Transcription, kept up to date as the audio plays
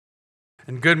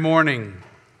And good morning.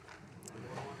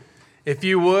 If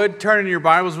you would, turn in your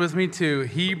Bibles with me to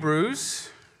Hebrews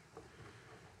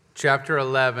chapter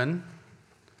 11,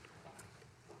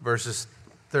 verses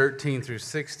 13 through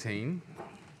 16.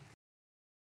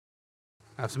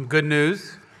 I have some good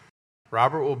news.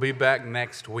 Robert will be back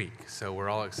next week, so we're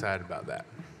all excited about that.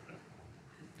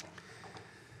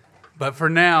 But for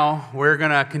now, we're going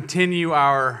to continue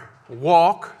our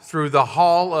walk through the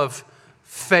hall of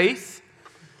faith.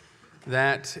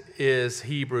 That is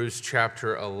Hebrews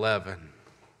chapter 11.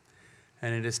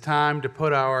 And it is time to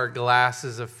put our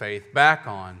glasses of faith back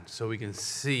on so we can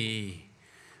see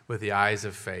with the eyes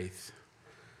of faith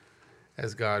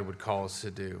as God would call us to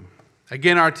do.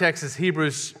 Again, our text is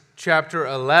Hebrews chapter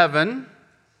 11,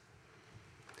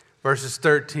 verses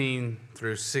 13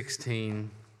 through 16.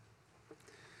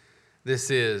 This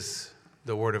is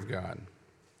the Word of God.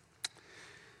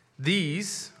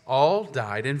 These all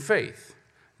died in faith,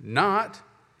 not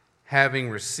having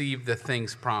received the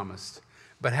things promised,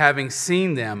 but having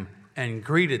seen them and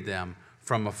greeted them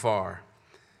from afar,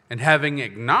 and having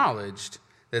acknowledged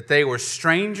that they were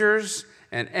strangers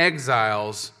and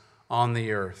exiles on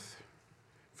the earth.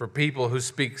 For people who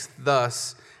speak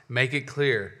thus make it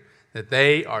clear that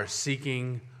they are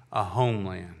seeking a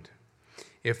homeland.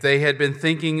 If they had been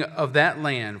thinking of that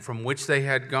land from which they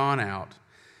had gone out,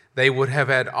 they would have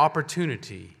had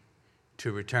opportunity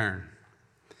to return.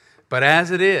 But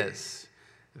as it is,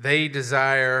 they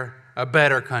desire a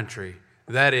better country,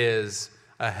 that is,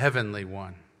 a heavenly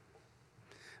one.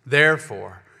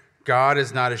 Therefore, God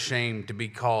is not ashamed to be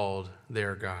called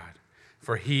their God,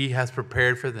 for he has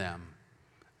prepared for them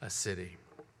a city.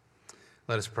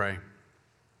 Let us pray.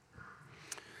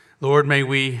 Lord, may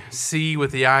we see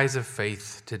with the eyes of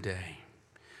faith today,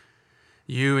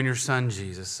 you and your Son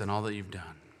Jesus and all that you've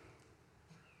done.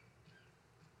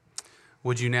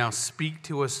 Would you now speak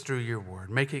to us through your word?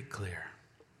 Make it clear.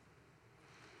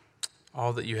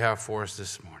 All that you have for us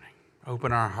this morning.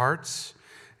 Open our hearts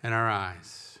and our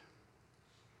eyes.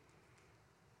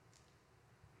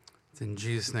 It's in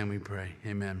Jesus' name we pray.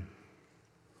 Amen.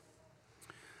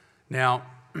 Now,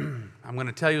 I'm going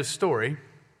to tell you a story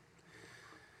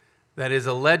that is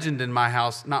a legend in my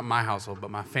house, not my household,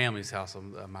 but my family's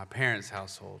household, my parents'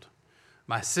 household.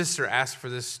 My sister asked for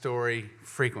this story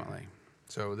frequently.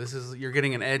 So you're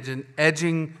getting an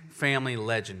edging family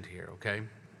legend here, okay?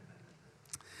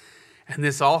 And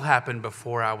this all happened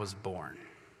before I was born.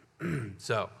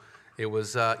 So it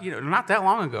was, not that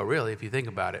long ago, really, if you think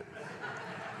about it.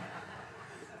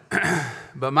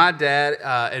 But my dad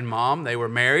and mom, they were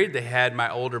married. They had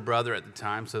my older brother at the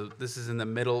time. So this is in the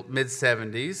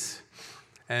mid-70s.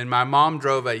 And my mom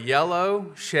drove a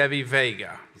yellow Chevy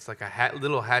Vega. It's like a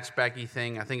little hatchbacky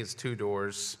thing. I think it's 2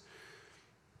 doors.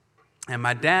 And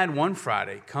my dad, one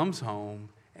Friday, comes home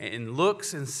and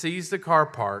looks and sees the car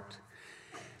parked,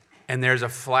 and there's a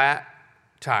flat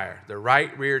tire. The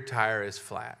right rear tire is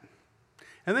flat.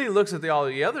 And then he looks at all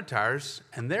the other tires,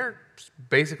 and they're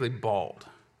basically bald.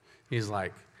 He's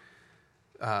like,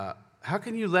 how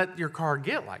can you let your car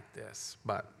get like this?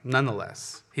 But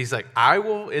nonetheless, he's like,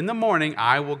 in the morning,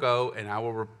 I will go and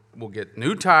we'll get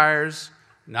new tires.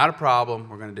 Not a problem.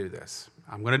 We're going to do this.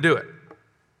 I'm going to do it.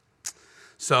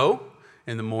 So,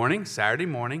 in the morning, Saturday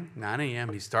morning, 9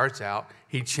 a.m., he starts out.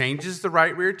 He changes the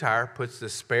right rear tire, puts the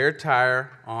spare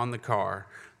tire on the car,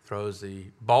 throws the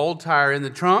bald tire in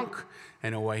the trunk,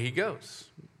 and away he goes.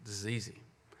 This is easy.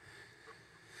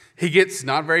 He gets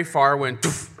not very far when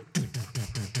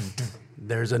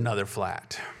there's another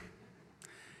flat.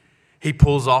 He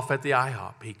pulls off at the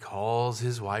IHOP. He calls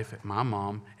his wife, my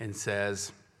mom, and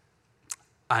says,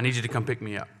 I need you to come pick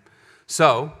me up.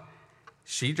 So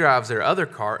she drives their other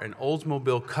car, an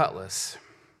Oldsmobile Cutlass,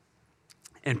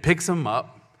 and picks him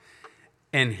up.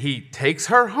 And he takes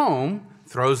her home,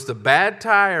 throws the bad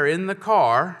tire in the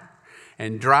car,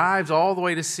 and drives all the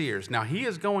way to Sears. Now, he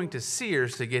is going to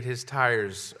Sears to get his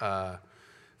tires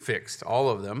fixed, all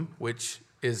of them, which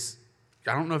is,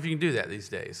 I don't know if you can do that these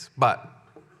days, but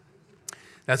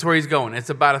that's where he's going.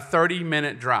 It's about a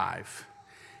 30-minute drive,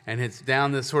 and it's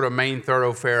down this sort of main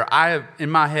thoroughfare. In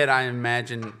my head, I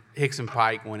imagine Hickson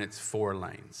Pike when it's 4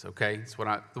 lanes, okay? It's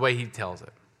the way he tells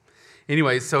it.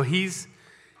 Anyway, so he's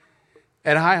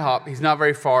at IHOP. He's not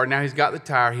very far. Now he's got the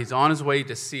tire. He's on his way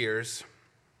to Sears,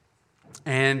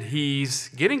 and he's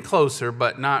getting closer,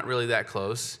 but not really that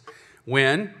close,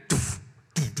 when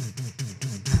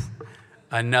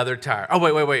another tire. Oh,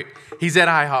 wait. He's at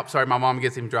IHOP. Sorry, my mom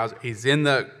gets him drives. He's in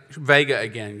the Vega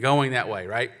again, going that way,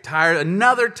 right?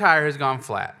 Another tire has gone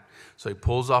flat. So he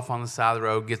pulls off on the side of the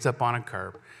road, gets up on a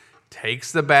curb,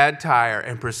 takes the bad tire,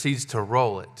 and proceeds to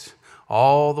roll it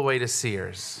all the way to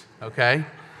Sears. okay?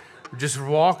 Just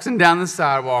walking down the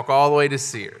sidewalk all the way to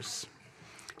Sears.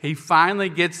 He finally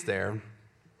gets there,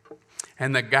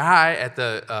 and the guy at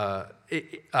the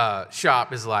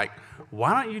shop is like,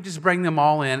 why don't you just bring them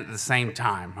all in at the same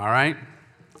time, all right?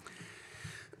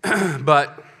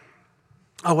 But,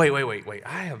 oh, wait.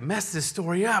 I have messed this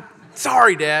story up.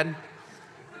 Sorry, Dad.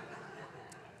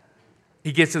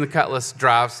 He gets in the Cutlass,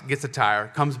 drives, gets a tire,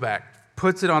 comes back,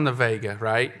 puts it on the Vega,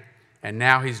 right? And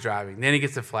now he's driving. Then he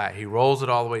gets it flat. He rolls it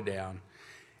all the way down.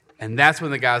 And that's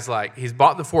when the guy's like, he's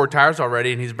bought the 4 tires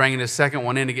already, and he's bringing his second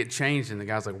one in to get changed. And the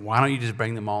guy's like, why don't you just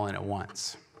bring them all in at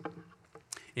once?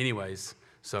 Anyways,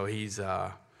 so he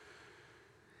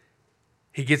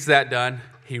gets that done.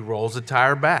 He rolls the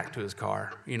tire back to his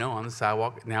car, on the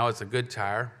sidewalk. Now it's a good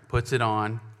tire, puts it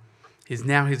on. He's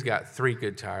got 3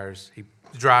 good tires. He's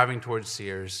driving towards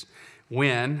Sears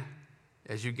when,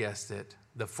 as you guessed it,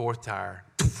 the 4th tire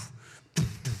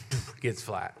gets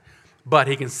flat. But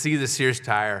he can see the Sears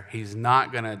tire. He's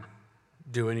not going to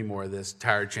do any more of this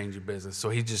tire changing business. So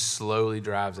he just slowly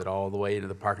drives it all the way into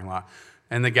the parking lot.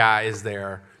 And the guy is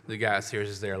there. The guy at Sears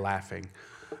is there laughing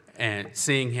and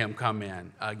seeing him come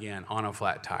in again on a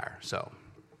flat tire. So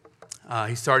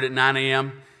he started at 9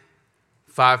 a.m.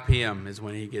 5 p.m. is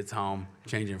when he gets home,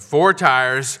 changing 4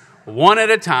 tires, one at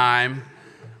a time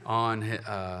on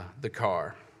the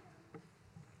car.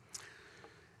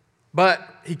 But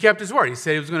he kept his word. He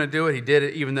said he was going to do it. He did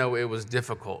it even though it was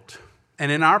difficult.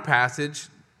 And in our passage,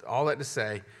 all that to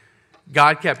say,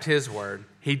 God kept his word.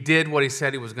 He did what he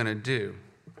said he was going to do,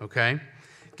 okay?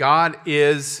 God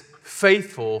is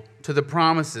faithful to the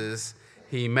promises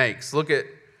he makes. Look at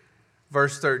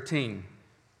verse 13,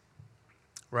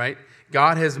 right?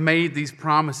 God has made these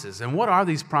promises. And what are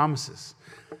these promises?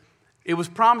 It was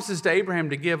promises to Abraham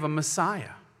to give a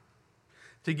Messiah,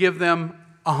 to give them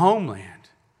a homeland,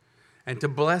 and to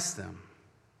bless them.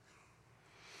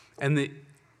 And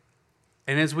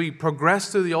as we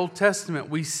progress through the Old Testament,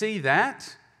 we see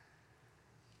that,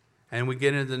 and we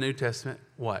get into the New Testament,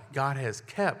 what? God has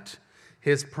kept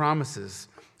his promises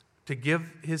to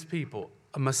give his people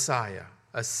a Messiah,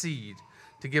 a seed,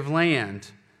 to give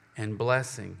land and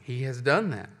blessing. He has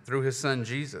done that through his son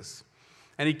Jesus.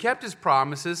 And he kept his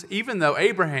promises even though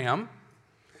Abraham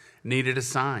needed a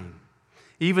sign,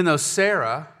 even though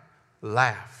Sarah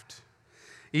laughed,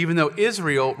 even though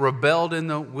Israel rebelled in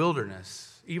the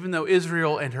wilderness, even though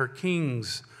Israel and her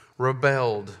kings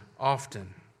rebelled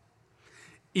often,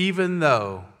 even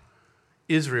though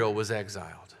Israel was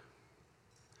exiled.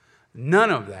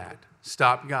 None of that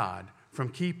stopped God from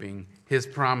keeping his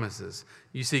promises.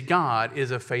 You see, God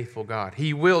is a faithful God.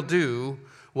 He will do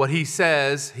what he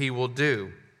says he will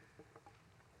do.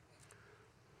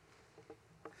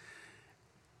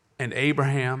 And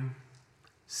Abraham,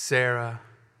 Sarah,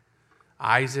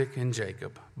 Isaac, and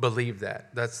Jacob believed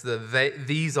that. That's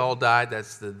these all died.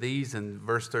 That's the these in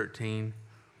verse 13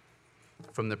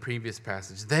 from the previous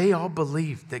passage. They all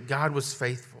believed that God was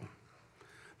faithful.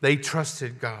 They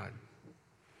trusted God.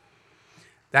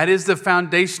 That is the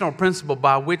foundational principle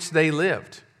by which they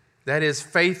lived. That is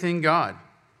faith in God.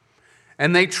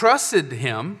 And they trusted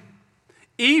him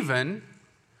even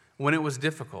when it was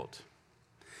difficult.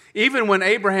 Even when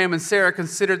Abraham and Sarah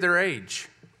considered their age,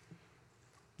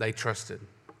 they trusted.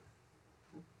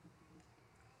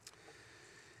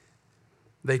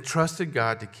 They trusted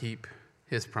God to keep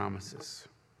his promises.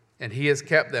 And he has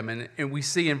kept them. And we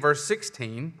see in verse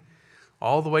 16,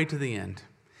 all the way to the end,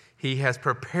 he has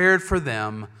prepared for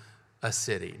them a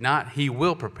city. Not he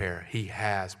will prepare, he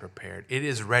has prepared. It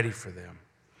is ready for them.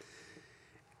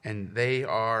 And they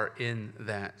are in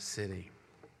that city.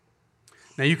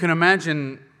 Now you can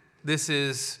imagine this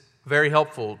is very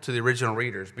helpful to the original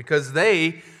readers because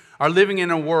they are living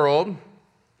in a world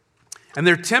and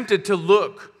they're tempted to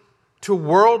look to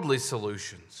worldly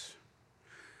solutions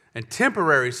and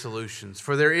temporary solutions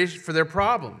for their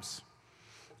problems.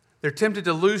 They're tempted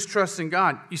to lose trust in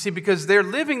God. You see, because they're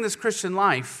living this Christian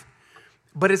life,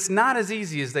 but it's not as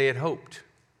easy as they had hoped.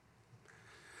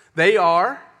 They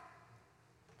are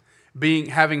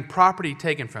having property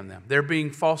taken from them. They're being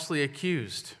falsely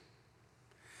accused.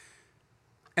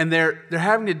 And they're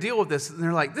having to deal with this. And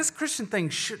they're like, this Christian thing,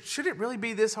 should it really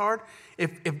be this hard?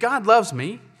 If God loves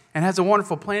me and has a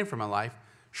wonderful plan for my life,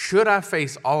 should I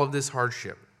face all of this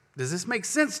hardship? Does this make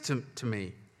sense to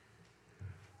me?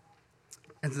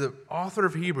 And the author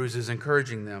of Hebrews is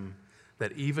encouraging them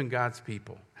that even God's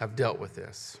people have dealt with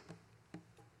this.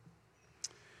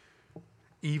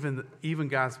 Even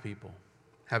God's people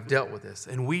have dealt with this.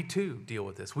 And we too deal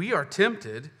with this. We are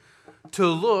tempted to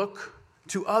look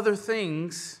to other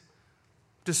things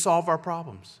to solve our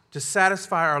problems, to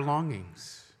satisfy our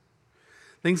longings.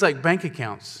 Things like bank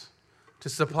accounts to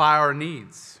supply our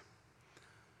needs,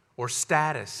 or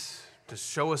status to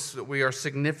show us that we are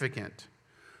significant,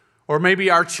 or maybe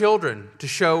our children to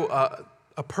show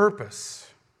a purpose,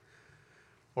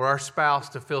 or our spouse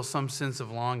to feel some sense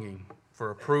of longing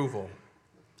for approval,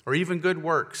 or even good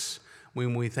works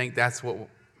when we think that's what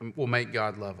will make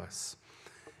God love us.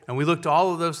 And we look to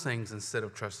all of those things instead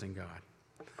of trusting God.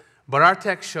 But our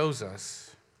text shows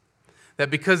us that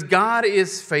because God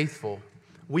is faithful,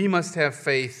 we must have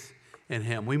faith in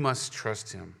Him. We must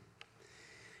trust Him.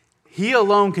 He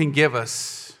alone can give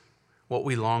us what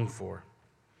we long for.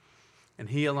 And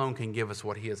He alone can give us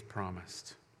what He has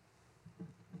promised.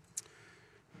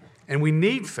 And we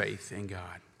need faith in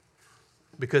God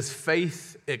because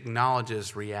faith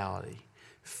acknowledges reality.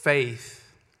 Faith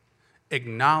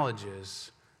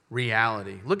acknowledges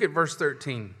reality. Look at verse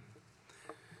 13.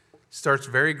 Starts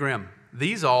very grim.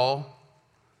 These all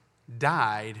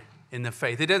died in the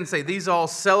faith. It doesn't say these all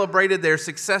celebrated their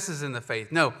successes in the faith.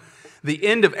 No, the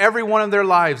end of every one of their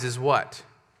lives is what?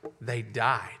 They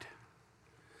died.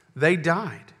 They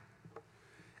died.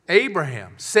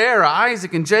 Abraham, Sarah,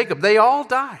 Isaac, and Jacob, they all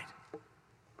died.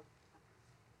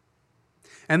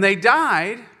 And they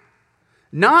died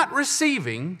not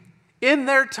receiving in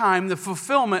their time the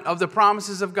fulfillment of the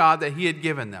promises of God that He had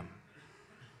given them.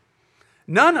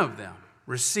 None of them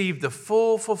received the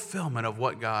full fulfillment of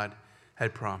what God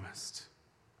had promised.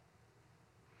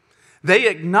 They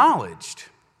acknowledged,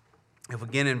 if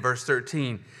again in verse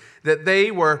 13, that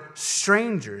they were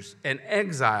strangers and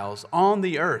exiles on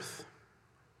the earth,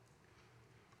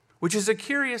 which is a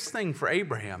curious thing for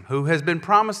Abraham, who has been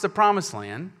promised the promised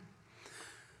land,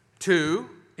 to,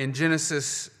 in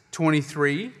Genesis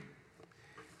 23,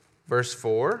 verse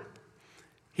 4,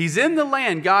 he's in the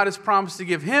land God has promised to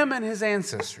give him and his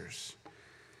ancestors.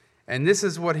 And this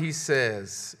is what he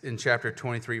says in chapter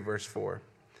 23, verse 4.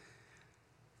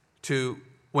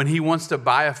 When he wants to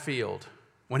buy a field,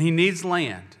 when he needs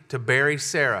land to bury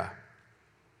Sarah,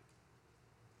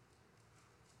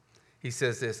 he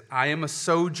says this, I am a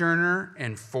sojourner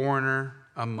and foreigner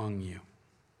among you.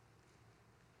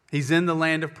 He's in the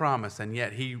land of promise, and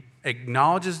yet he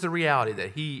acknowledges the reality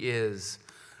that he is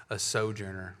a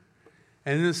sojourner.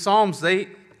 And in the Psalms,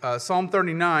 Psalm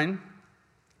 39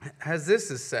 has this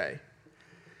to say.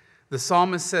 The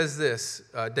psalmist says this,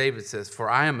 David says, for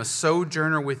I am a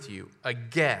sojourner with you, a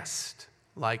guest.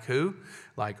 Like who?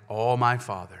 Like all my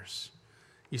fathers.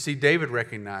 You see, David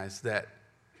recognized that,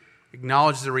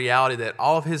 acknowledged the reality that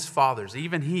all of his fathers,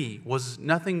 even he, was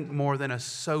nothing more than a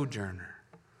sojourner.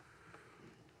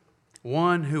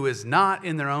 One who is not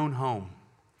in their own home,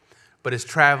 but is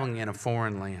traveling in a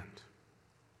foreign land.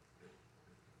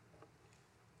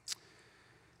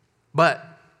 But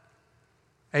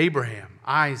Abraham,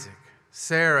 Isaac,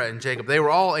 Sarah, and Jacob, they were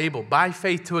all able by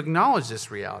faith to acknowledge this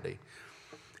reality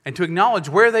and to acknowledge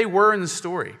where they were in the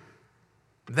story.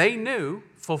 They knew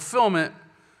fulfillment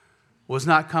was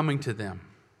not coming to them,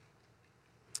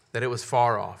 that it was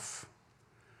far off.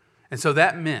 And so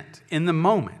that meant, in the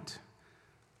moment,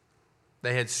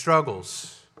 they had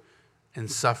struggles and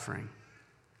suffering.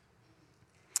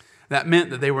 That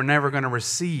meant that they were never going to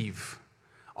receive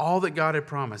all that God had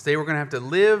promised. They were going to have to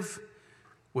live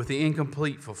with the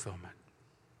incomplete fulfillment.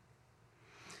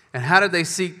 And how did they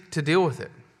seek to deal with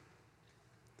it?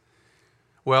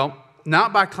 Well,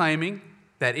 not by claiming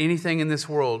that anything in this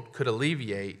world could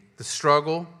alleviate the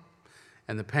struggle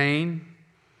and the pain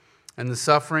and the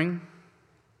suffering,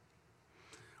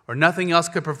 or nothing else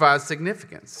could provide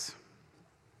significance.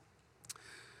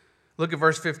 Look at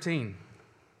verse 15.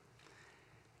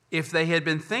 If they had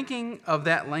been thinking of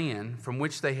that land from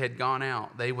which they had gone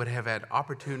out, they would have had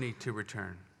opportunity to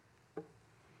return.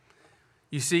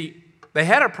 You see, they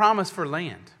had a promise for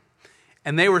land,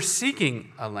 and they were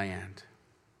seeking a land.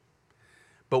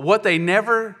 But what they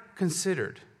never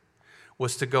considered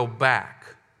was to go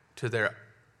back to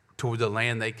the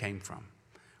land they came from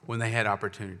when they had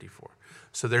opportunity for.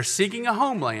 So they're seeking a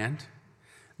homeland.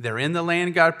 They're in the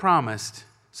land God promised.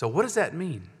 So what does that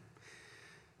mean?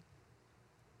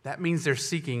 That means they're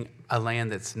seeking a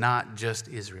land that's not just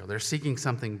Israel. They're seeking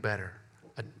something better,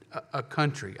 a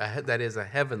country that is a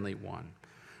heavenly one.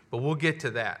 But we'll get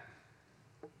to that.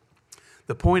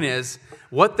 The point is,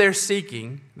 what they're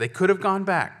seeking, they could have gone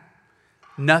back.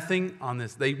 Nothing on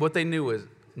this, what they knew is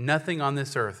nothing on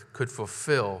this earth could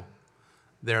fulfill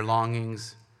their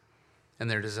longings and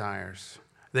their desires.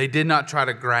 They did not try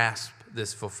to grasp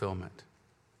this fulfillment.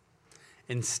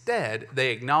 Instead,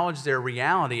 they acknowledged their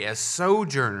reality as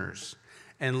sojourners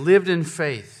and lived in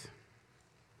faith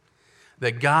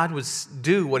that God would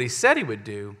do what He said He would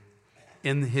do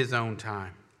in His own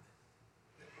time.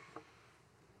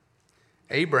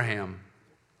 Abraham.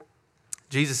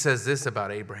 Jesus says this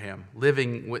about Abraham,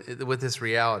 living with this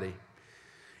reality.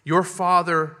 Your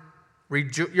father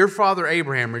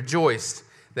Abraham rejoiced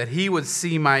that he would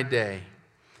see my day.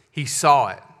 He saw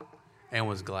it and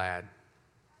was glad.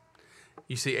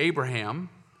 You see, Abraham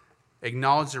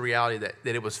acknowledged the reality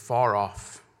that it was far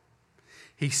off.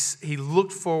 He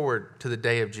looked forward to the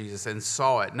day of Jesus and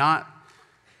saw it, not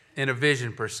in a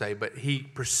vision per se, but he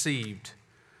perceived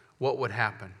what would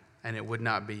happen, and it would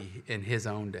not be in his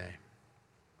own day.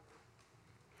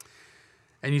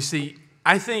 And you see,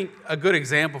 I think a good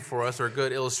example for us, or a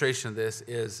good illustration of this,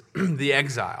 is the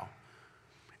exile.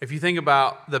 If you think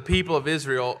about the people of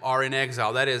Israel are in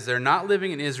exile, that is, they're not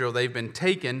living in Israel. They've been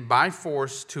taken by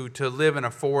force to live in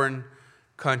a foreign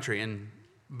country, in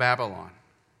Babylon.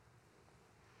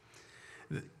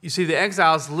 You see, the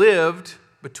exiles lived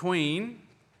between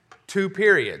two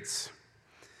periods.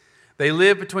 They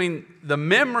lived between the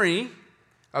memory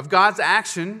of God's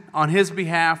action on his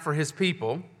behalf for his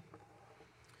people,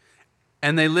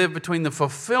 and they lived between the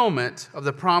fulfillment of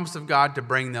the promise of God to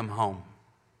bring them home.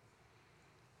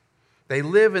 They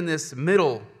live in this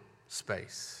middle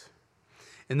space.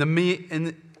 And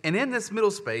in this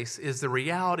middle space is the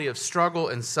reality of struggle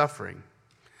and suffering.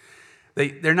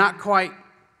 They're not quite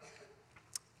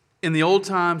in the old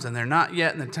times, and they're not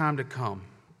yet in the time to come.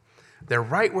 They're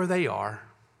right where they are,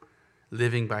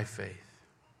 living by faith.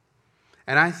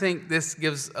 And I think this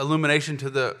gives illumination to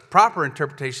the proper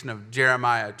interpretation of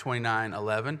Jeremiah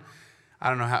 29:11. I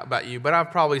don't know how about you, but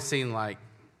I've probably seen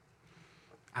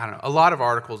a lot of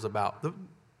articles about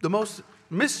the most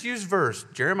misused verse.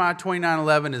 Jeremiah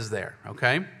 29:11 is there,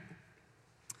 okay?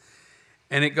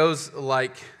 And it goes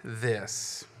like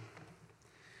this.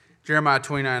 Jeremiah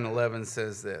 29:11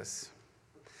 says this.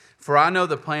 For I know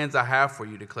the plans I have for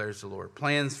you, declares the Lord.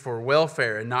 Plans for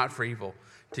welfare and not for evil,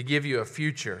 to give you a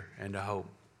future and a hope.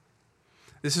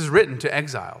 This is written to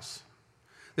exiles.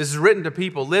 This is written to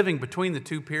people living between the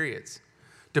two periods.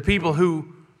 To people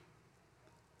who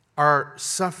are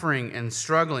suffering and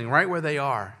struggling right where they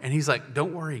are. And he's like,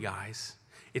 don't worry, guys.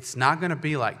 It's not going to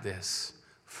be like this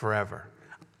forever.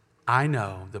 I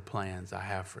know the plans I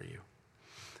have for you.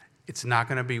 It's not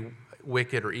going to be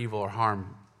wicked or evil or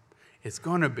harm. It's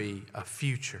going to be a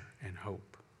future and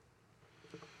hope.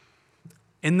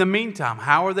 In the meantime,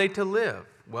 how are they to live?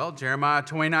 Well, Jeremiah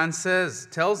 29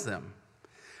 tells them,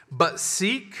 but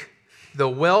seek the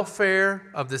welfare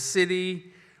of the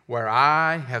city where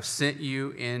I have sent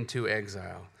you into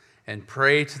exile, and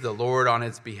pray to the Lord on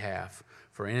its behalf,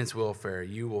 for in its welfare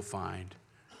you will find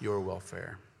your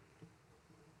welfare.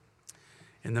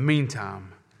 In the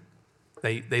meantime,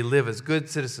 they live as good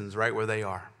citizens right where they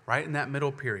are, right in that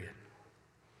middle period.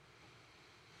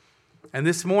 And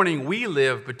this morning, we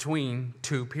live between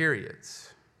two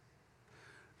periods.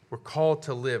 We're called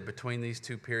to live between these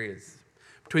two periods.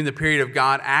 Between the period of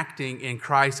God acting in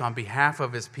Christ on behalf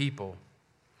of his people.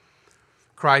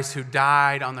 Christ who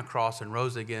died on the cross and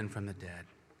rose again from the dead.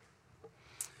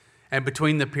 And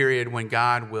between the period when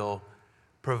God will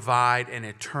provide an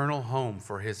eternal home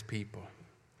for his people.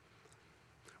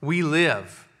 We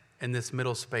live in this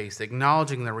middle space,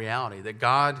 acknowledging the reality that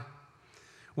God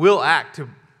will act to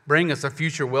bring us a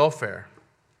future welfare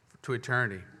to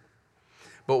eternity.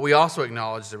 But we also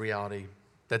acknowledge the reality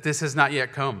that this has not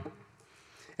yet come,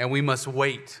 and we must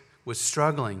wait with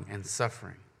struggling and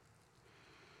suffering.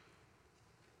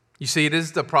 You see, it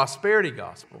is the prosperity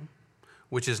gospel,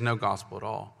 which is no gospel at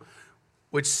all,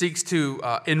 which seeks to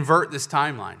invert this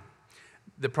timeline.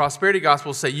 The prosperity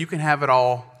gospel say you can have it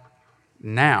all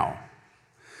now,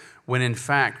 when in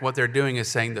fact what they're doing is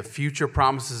saying the future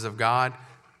promises of God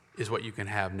is what you can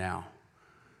have now.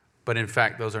 But in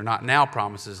fact, those are not now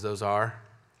promises, those are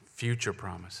future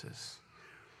promises.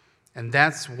 And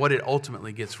that's what it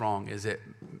ultimately gets wrong, is it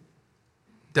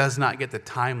does not get the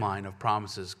timeline of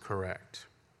promises correct.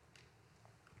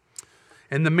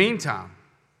 In the meantime,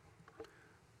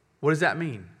 what does that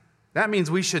mean? That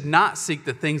means we should not seek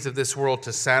the things of this world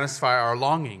to satisfy our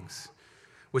longings,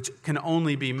 which can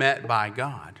only be met by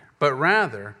God. But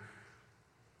rather,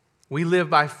 we live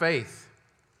by faith,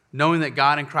 knowing that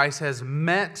God in Christ has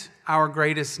met our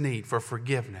greatest need for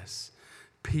forgiveness,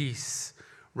 peace,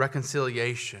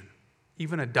 reconciliation,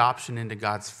 even adoption into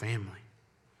God's family.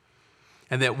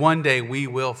 And that one day we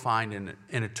will find an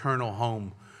eternal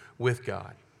home with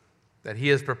God, that he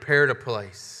has prepared a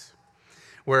place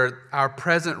where our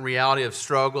present reality of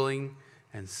struggling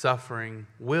and suffering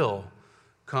will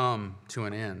come to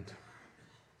an end.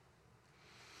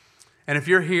 And if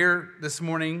you're here this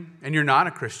morning and you're not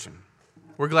a Christian,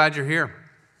 we're glad you're here.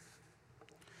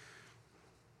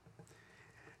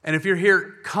 And if you're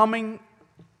here coming,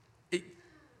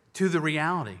 to the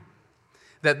reality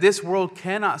that this world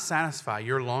cannot satisfy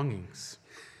your longings.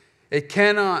 It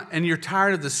cannot, and you're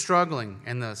tired of the struggling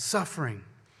and the suffering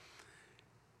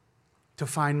to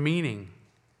find meaning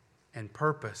and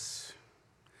purpose,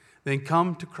 then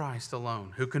come to Christ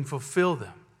alone, who can fulfill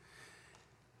them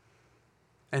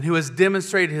and who has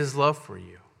demonstrated his love for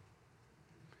you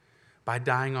by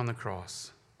dying on the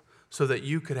cross so that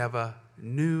you could have a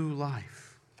new life.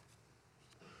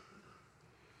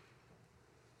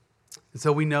 And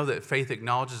so we know that faith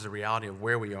acknowledges the reality of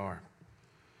where we are.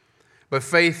 But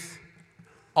faith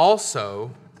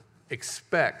also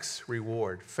expects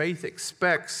reward. Faith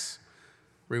expects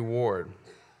reward.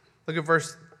 Look at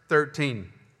verse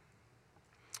 13.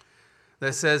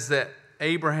 That says that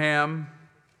Abraham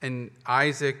and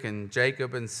Isaac and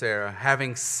Jacob and Sarah,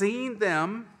 having seen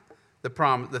them,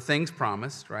 the things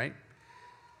promised, right?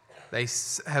 They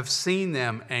have seen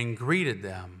them and greeted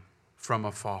them from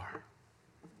afar.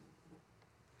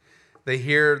 They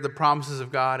hear the promises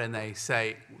of God and they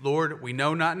say, Lord, we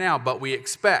know not now, but we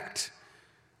expect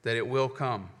that it will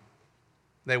come.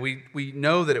 That we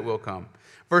know that it will come.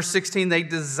 Verse 16, they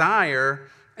desire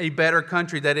a better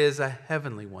country, that is a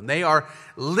heavenly one. They are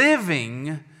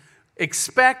living,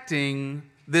 expecting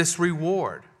this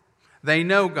reward. They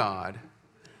know God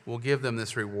will give them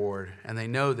this reward, and they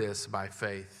know this by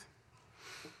faith.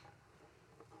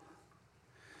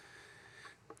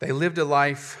 They lived a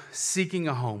life seeking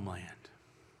a homeland.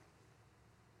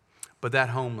 But that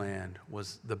homeland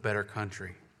was the better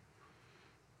country.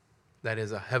 That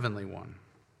is a heavenly one.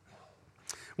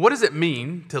 What does it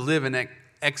mean to live in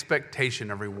expectation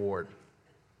of reward?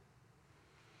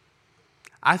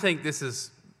 I think this is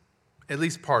at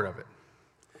least part of it.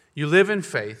 You live in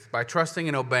faith by trusting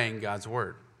and obeying God's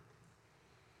word.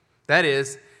 That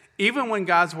is, even when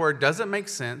God's word doesn't make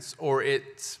sense or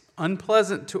it's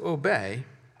unpleasant to obey,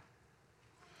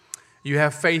 you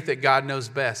have faith that God knows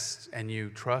best, and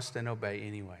you trust and obey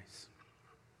anyways.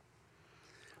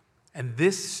 And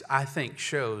this, I think,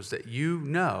 shows that you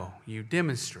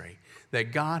demonstrate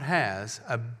that God has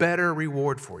a better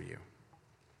reward for you.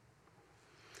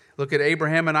 Look at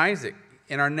Abraham and Isaac.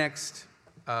 In our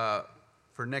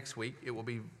for next week, it will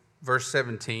be verse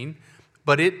 17.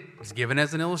 But it is given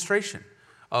as an illustration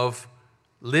of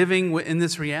living in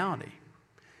this reality.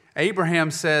 Abraham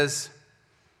says,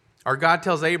 or God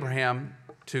tells Abraham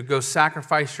to go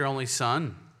sacrifice your only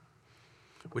son,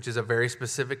 which is a very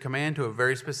specific command to a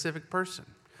very specific person,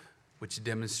 which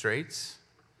demonstrates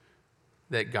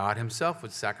that God himself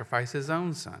would sacrifice his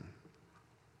own son.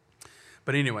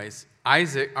 But anyways,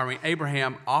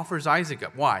 Abraham offers Isaac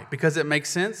up. Why? Because it makes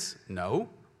sense? No.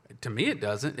 To me it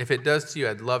doesn't. If it does to you,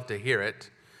 I'd love to hear it.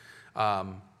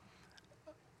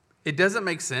 It doesn't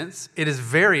make sense. It is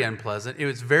very unpleasant. It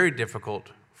was very difficult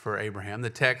for Abraham.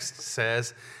 The text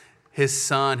says his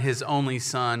son, his only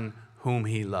son, whom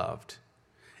he loved.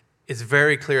 It's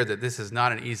very clear that this is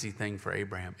not an easy thing for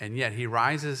Abraham, and yet he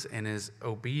rises and is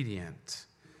obedient.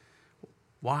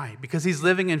 Why? Because he's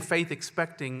living in faith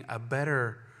expecting a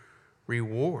better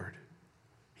reward.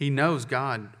 He knows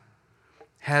God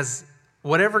has,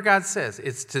 whatever God says,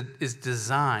 is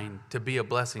designed to be a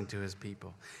blessing to his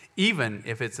people, even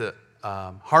if it's a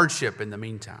hardship in the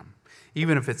meantime.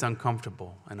 Even if it's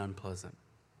uncomfortable and unpleasant.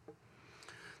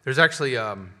 There's actually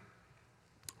an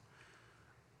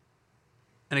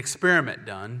experiment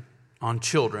done on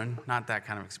children, not that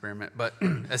kind of experiment, but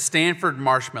a Stanford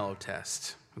marshmallow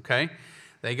test, okay?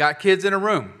 They got kids in a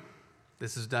room.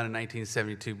 This was done in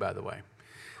 1972, by the way.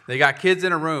 They got kids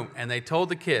in a room, and they told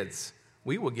the kids,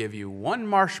 we will give you one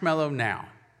marshmallow now.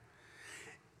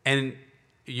 And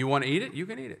you want to eat it? You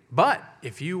can eat it. But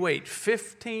if you wait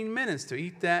 15 minutes to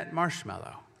eat that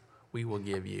marshmallow, we will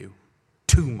give you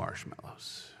 2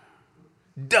 marshmallows.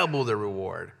 Double the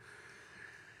reward.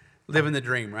 Living the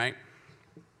dream, right?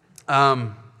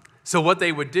 So what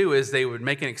they would do is they would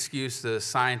make an excuse. The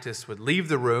scientists would leave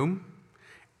the room,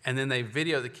 and then they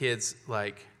video the kids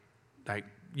like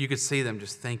you could see them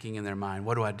just thinking in their mind,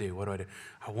 what do I do? What do I do?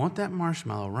 I want that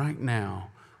marshmallow right now,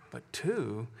 but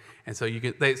 2. And so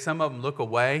some of them look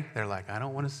away. They're like, I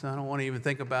don't want to even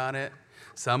think about it.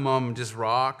 Some of them just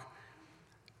rock.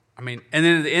 And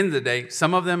then at the end of the day,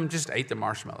 some of them just ate the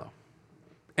marshmallow.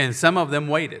 And some of them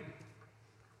waited.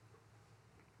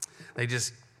 They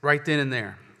just, right then and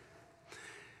there.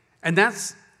 And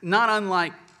that's not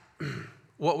unlike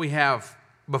what we have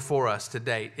before us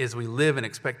today, is we live in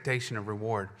expectation of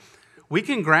reward. We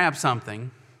can grab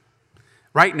something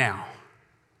right now,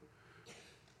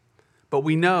 but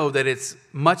we know that it's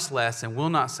much less and will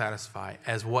not satisfy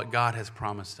as what God has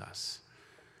promised us,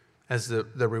 as the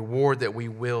reward that we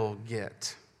will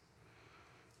get.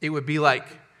 It would be like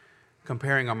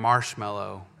comparing a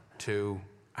marshmallow to,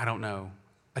 I don't know,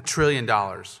 $1 trillion,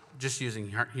 just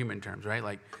using human terms, right?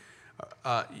 Like,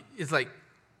 it's like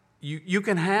you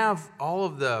can have all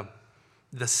of the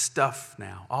stuff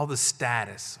now, all the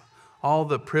status, all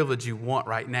the privilege you want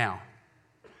right now.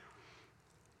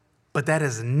 But that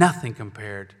is nothing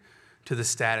compared to the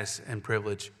status and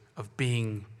privilege of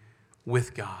being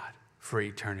with God for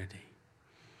eternity.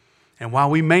 And while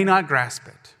we may not grasp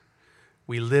it,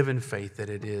 we live in faith that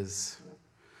it is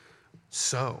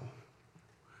so.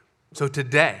 So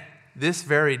today, this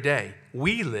very day,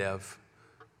 we live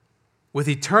with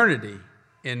eternity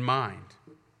in mind.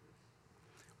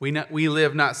 We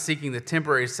live not seeking the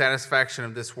temporary satisfaction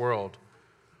of this world,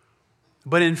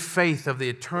 but in faith of the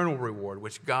eternal reward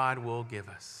which God will give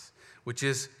us, which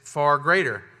is far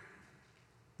greater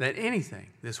than anything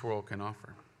this world can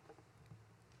offer.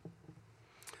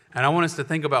 And I want us to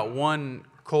think about one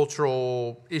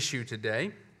cultural issue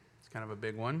today. It's kind of a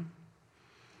big one.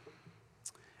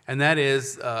 And that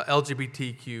is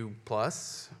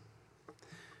LGBTQ+.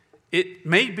 It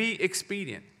may be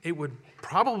expedient. It would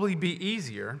probably be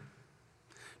easier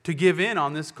to give in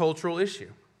on this cultural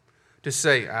issue. To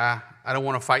say, I don't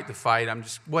want to fight the fight. I'm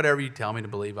just, whatever you tell me to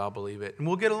believe, I'll believe it. And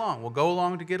we'll get along. We'll go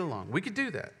along to get along. We could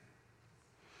do that.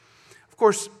 Of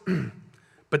course,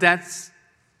 but that's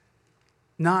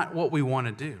not what we want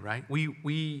to do, right?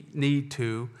 We need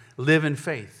to live in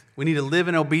faith. We need to live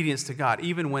in obedience to God,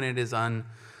 even when it is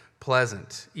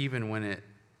unpleasant, even when it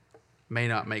may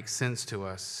not make sense to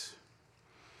us.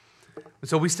 And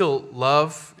so we still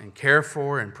love and care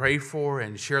for and pray for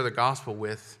and share the gospel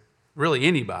with really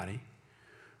anybody.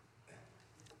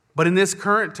 But in this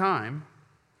current time,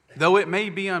 though it may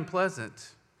be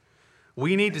unpleasant,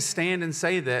 we need to stand and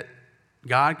say that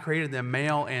God created them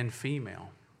male and female,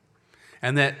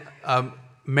 and that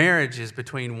marriage is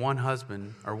between one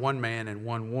husband or one man and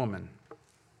one woman.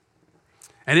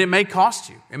 And it may cost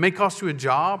you. It may cost you a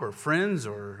job or friends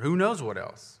or who knows what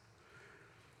else.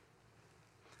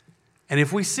 And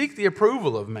if we seek the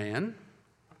approval of man,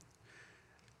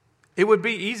 it would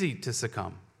be easy to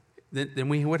succumb. Then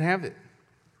we would have it.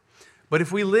 But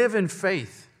if we live in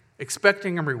faith,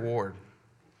 expecting a reward,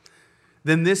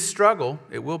 then this struggle,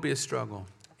 it will be a struggle.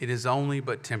 It is only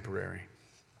but temporary.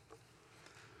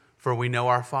 For we know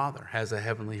our Father has a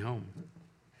heavenly home.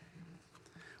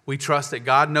 We trust that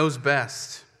God knows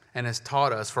best and has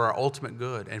taught us for our ultimate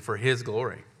good and for His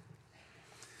glory.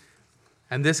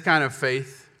 And this kind of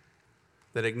faith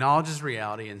that acknowledges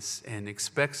reality and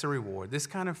expects a reward, this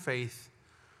kind of faith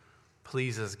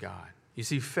pleases God. You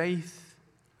see, faith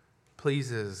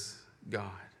pleases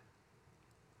God.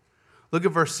 Look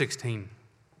at verse 16.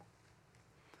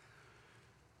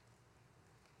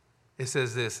 It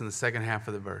says this in the second half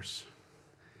of the verse.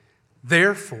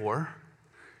 Therefore,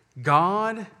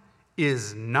 God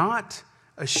is not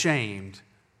ashamed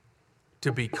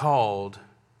to be called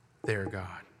their God.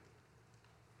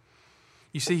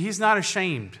 You see, He's not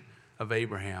ashamed of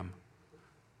Abraham,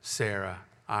 Sarah,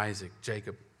 Isaac,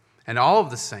 Jacob, and all of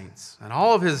the saints and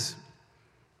all of His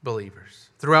believers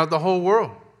throughout the whole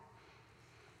world.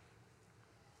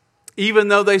 Even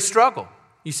though they struggle.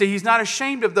 You see, He's not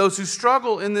ashamed of those who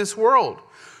struggle in this world,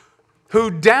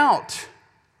 who doubt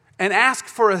and ask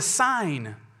for a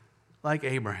sign like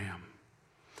Abraham,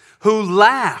 who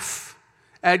laugh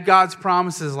at God's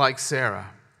promises like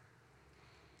Sarah.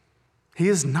 He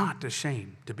is not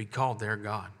ashamed to be called their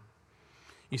God.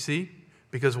 You see?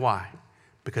 Because why?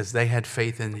 Because they had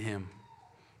faith in Him.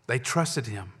 They trusted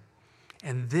Him.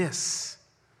 And this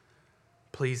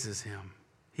pleases Him.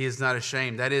 He is not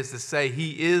ashamed. That is to say,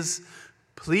 He is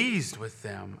pleased with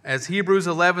them, as Hebrews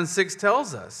 11:6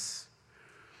 tells us.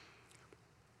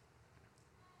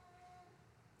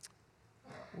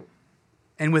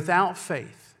 And without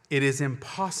faith, it is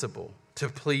impossible to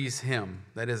please Him,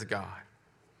 that is God.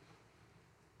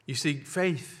 You see,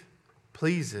 faith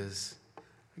pleases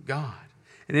God.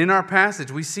 And in our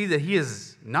passage, we see that He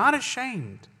is not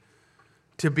ashamed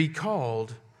to be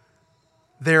called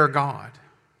their God.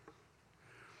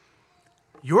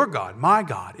 Your God, my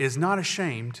God, is not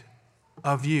ashamed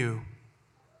of you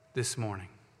this morning.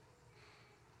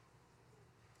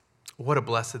 What a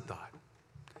blessed thought.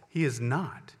 He is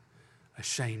not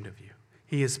ashamed of you.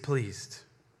 He is pleased.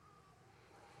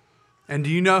 And do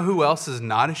you know who else is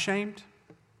not ashamed?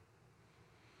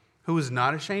 Who is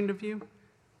not ashamed of you?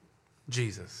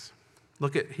 Jesus.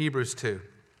 Look at Hebrews 2.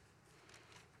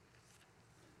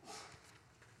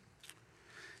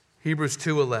 Hebrews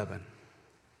 2:11.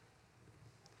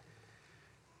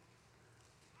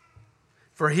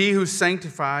 For He who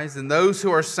sanctifies and those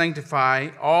who are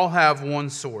sanctified all have one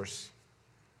source.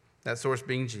 That source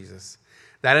being Jesus.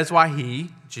 That is why he,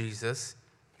 Jesus,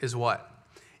 is what?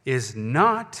 Is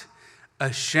not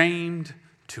ashamed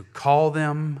to call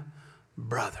them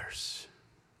brothers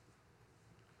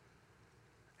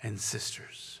and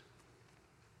sisters.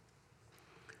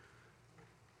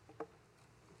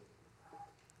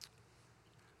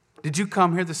 Did you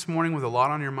come here this morning with a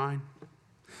lot on your mind?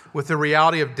 With the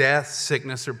reality of death,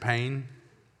 sickness, or pain?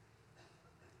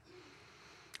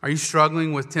 Are you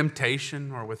struggling with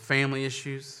temptation or with family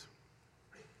issues?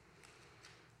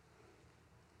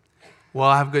 Well,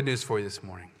 I have good news for you this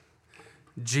morning.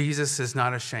 Jesus is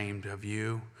not ashamed of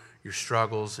you, your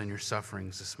struggles, and your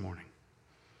sufferings this morning.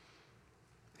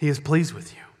 He is pleased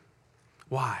with you.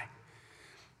 Why?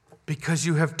 Because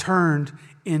you have turned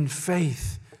in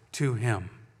faith to him.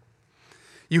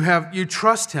 You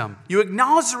trust him. You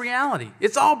acknowledge the reality.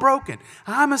 It's all broken.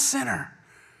 I'm a sinner.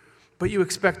 But you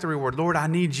expect the reward. Lord, I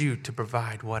need you to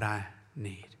provide what I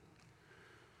need.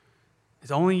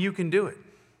 It's only you can do it.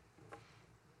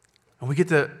 And we get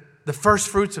the first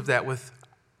fruits of that with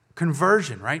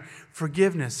conversion, right?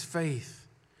 Forgiveness, faith,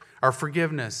 or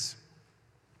forgiveness,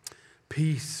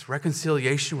 peace,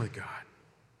 reconciliation with God.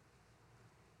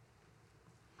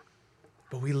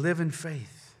 But we live in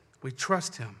faith. We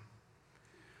trust him.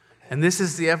 And this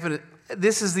is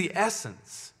the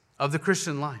essence of the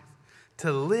Christian life,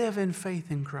 to live in faith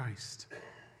in Christ.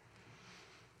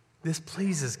 This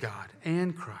pleases God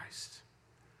and Christ,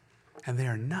 and they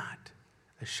are not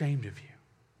ashamed of you.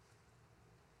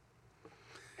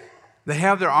 They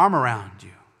have their arm around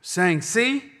you, saying,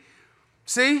 see,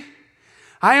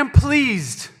 I am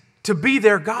pleased to be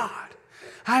their God.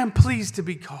 I am pleased to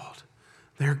be called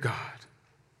their God.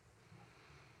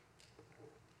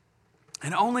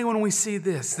 And only when we see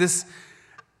this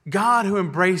God who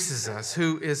embraces us,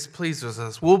 who is pleased with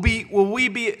us, will we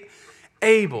be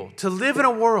able to live in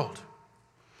a world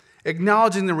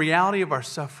acknowledging the reality of our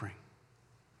suffering,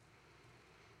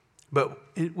 but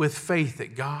with faith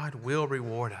that God will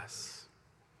reward us.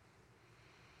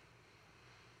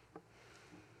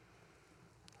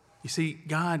 You see,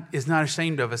 God is not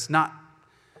ashamed of us, not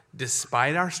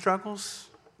despite our struggles,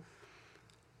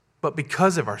 but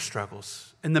because of our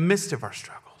struggles, in the midst of our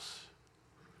struggles.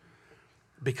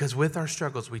 Because with our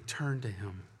struggles, we turn to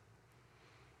him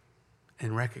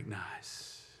and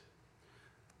recognize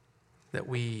that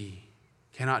we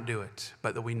cannot do it,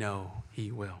 but that we know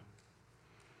he will.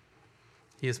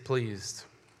 He is pleased.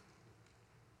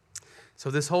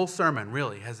 So this whole sermon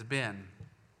really has been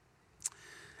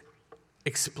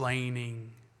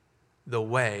explaining the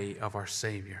way of our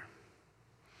Savior.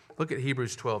 Look at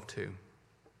Hebrews 12:2.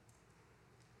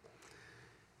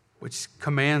 Which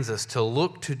commands us to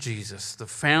look to Jesus, the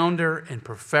founder and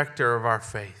perfecter of our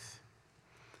faith,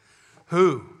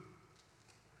 who,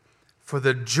 for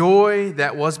the joy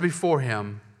that was before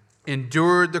him,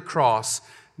 endured the cross,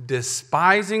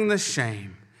 despising the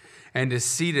shame, and is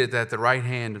seated at the right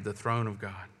hand of the throne of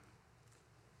God.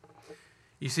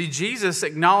 You see, Jesus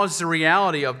acknowledged the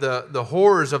reality of the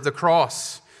horrors of the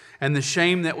cross and the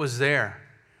shame that was there.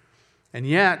 And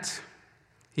yet,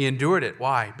 he endured it.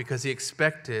 Why? Because he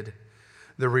expected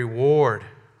the reward.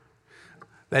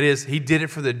 That is, he did it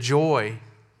for the joy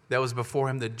that was before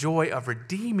him, the joy of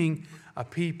redeeming a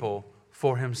people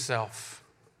for himself.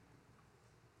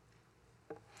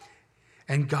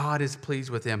 And God is pleased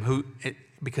with him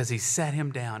because he set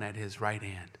him down at his right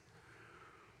hand.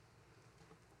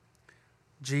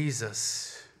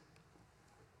 Jesus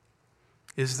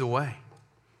is the way.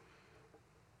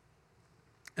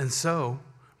 And so,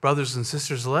 brothers and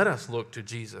sisters, let us look to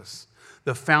Jesus,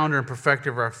 the founder and perfecter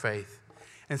of our faith.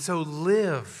 And so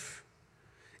live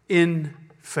in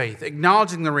faith,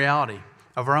 acknowledging the reality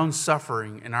of our own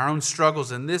suffering and our own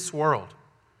struggles in this world.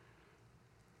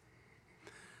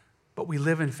 But we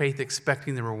live in faith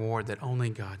expecting the reward that only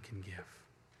God can give.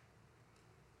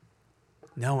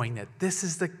 Knowing that this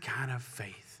is the kind of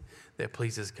faith that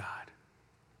pleases God.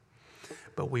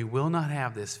 But we will not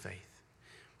have this faith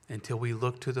until we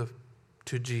look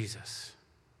to Jesus,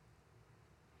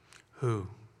 who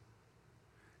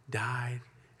died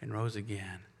and rose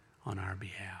again on our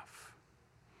behalf.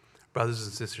 Brothers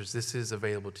and sisters, this is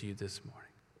available to you this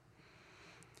morning.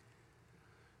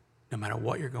 No matter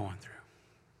what you're going through,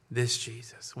 this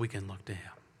Jesus, we can look to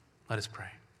him. Let us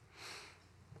pray.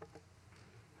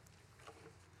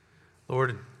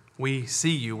 Lord, we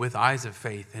see you with eyes of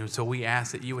faith, and so we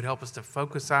ask that you would help us to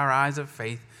focus our eyes of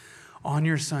faith on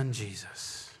your Son,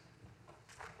 Jesus.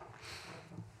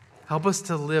 Help us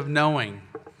to live knowing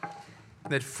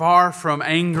that far from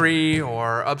angry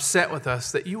or upset with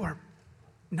us, that you are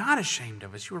not ashamed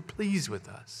of us. You are pleased with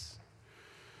us.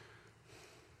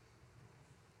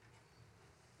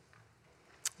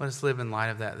 Let us live in light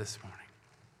of that this morning.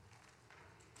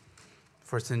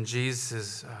 For it's in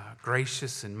Jesus'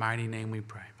 gracious and mighty name we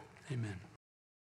pray. Amen.